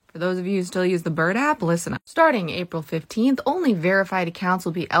For those of you who still use the Bird app, listen up. Starting April 15th, only verified accounts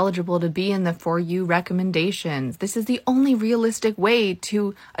will be eligible to be in the For You recommendations. This is the only realistic way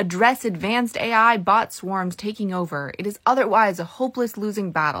to address advanced AI bot swarms taking over. It is otherwise a hopeless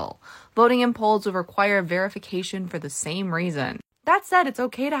losing battle. Voting in polls will require verification for the same reason. That said, it's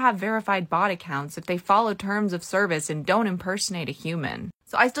okay to have verified bot accounts if they follow terms of service and don't impersonate a human.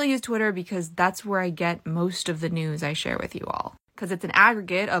 So I still use Twitter because that's where I get most of the news I share with you all. Because it's an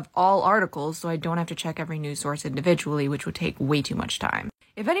aggregate of all articles, so I don't have to check every news source individually, which would take way too much time.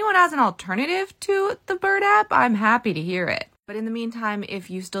 If anyone has an alternative to the Bird app, I'm happy to hear it. But in the meantime,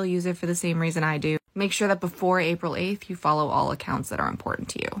 if you still use it for the same reason I do, make sure that before April 8th, you follow all accounts that are important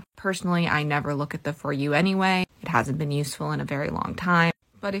to you. Personally, I never look at the For You anyway. It hasn't been useful in a very long time.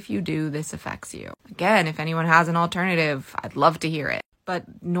 But if you do, this affects you. Again, if anyone has an alternative, I'd love to hear it.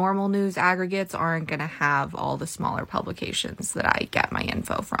 But normal news aggregates aren't going to have all the smaller publications that I get my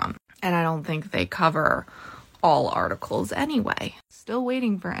info from. And I don't think they cover all articles anyway. Still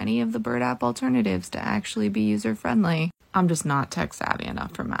waiting for any of the Bird app alternatives to actually be user-friendly. I'm just not tech savvy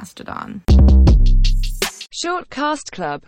enough for Mastodon. Shortcast Club